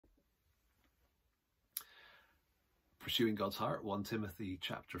Pursuing God's Heart, 1 Timothy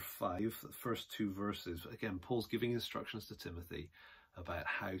chapter 5, the first two verses. Again, Paul's giving instructions to Timothy about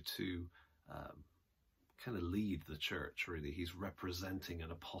how to kind of lead the church, really. He's representing an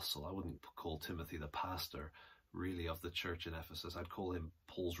apostle. I wouldn't call Timothy the pastor, really, of the church in Ephesus. I'd call him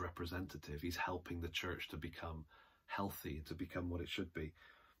Paul's representative. He's helping the church to become healthy, to become what it should be.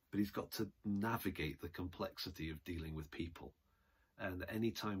 But he's got to navigate the complexity of dealing with people. And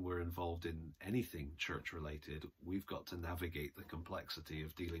anytime we're involved in anything church-related, we've got to navigate the complexity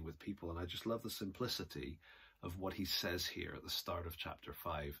of dealing with people. And I just love the simplicity of what he says here at the start of chapter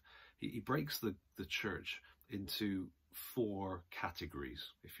 5. He breaks the church into 4 categories,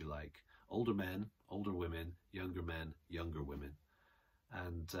 if you like. Older men, older women, younger men, younger women.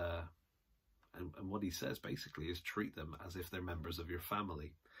 And what he says basically is treat them as if they're members of your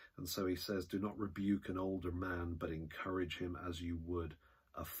family. And so he says, do not rebuke an older man, but encourage him as you would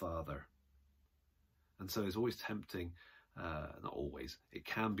a father. And so it's always tempting, not always, it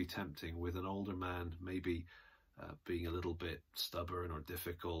can be tempting with an older man maybe being a little bit stubborn or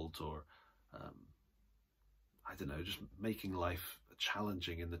difficult, or I don't know, just making life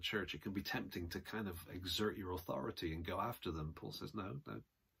challenging in the church. It can be tempting to kind of exert your authority and go after them. Paul says, no,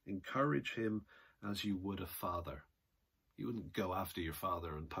 encourage him as you would a father. You wouldn't go after your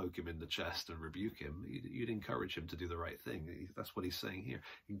father and poke him in the chest and rebuke him. You'd encourage him to do the right thing. That's what he's saying here.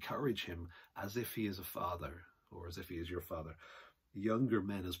 Encourage him as if he is a father, or as if he is your father. Younger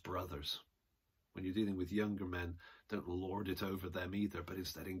men as brothers. When you're dealing with younger men, don't lord it over them either, but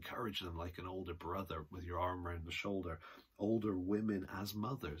instead encourage them like an older brother with your arm around the shoulder. Older women as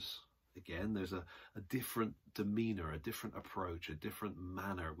mothers. Again, there's a different demeanor, a different approach, a different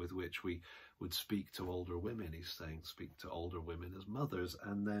manner with which we would speak to older women. He's saying speak to older women as mothers,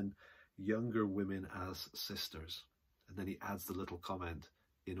 and then younger women as sisters. And then he adds the little comment,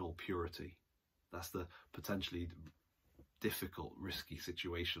 in all purity. That's the potentially difficult, risky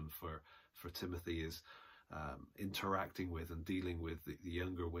situation for Timothy, is interacting with and dealing with the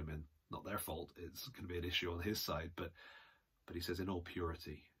younger women. Not their fault, it's going to be an issue on his side, but he says in all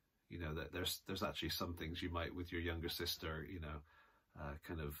purity. You know, that there's actually some things you might, with your younger sister, you know,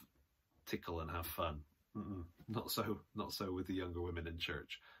 kind of tickle and have fun. Not so with the younger women in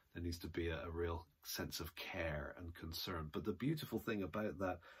church. There needs to be a real sense of care and concern. But the beautiful thing about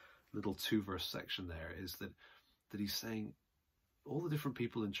that little 2-verse section there is that he's saying all the different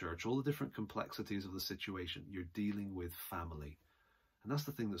people in church, all the different complexities of the situation, you're dealing with family. And that's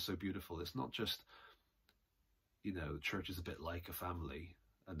the thing that's so beautiful. It's not just, you know, church is a bit like a family,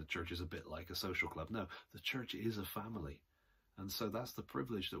 and the church is a bit like a social club. No, the church is a family. And so that's the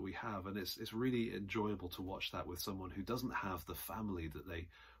privilege that we have. And it's really enjoyable to watch that with someone who doesn't have the family that they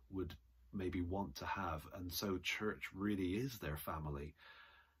would maybe want to have. And so church really is their family.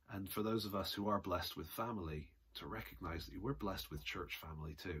 And for those of us who are blessed with family, to recognize that we're blessed with church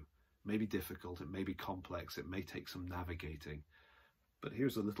family too. It may be difficult, it may be complex, it may take some navigating. But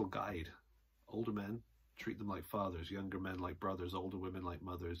here's a little guide. Older men, treat them like fathers, younger men like brothers, older women like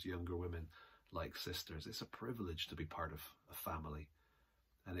mothers, younger women like sisters. It's a privilege to be part of a family,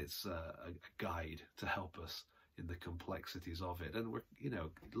 and it's a guide to help us in the complexities of it. And we're, you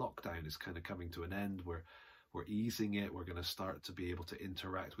know, lockdown is kind of coming to an end. We're easing it. We're going to start to be able to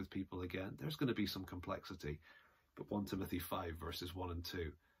interact with people again. There's going to be some complexity, but 1 Timothy 5 verses 1 and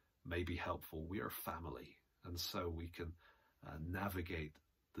 2 may be helpful. We are family, and so we can navigate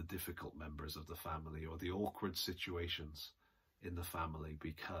the difficult members of the family or the awkward situations in the family,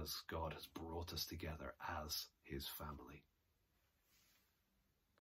 because God has brought us together as his family.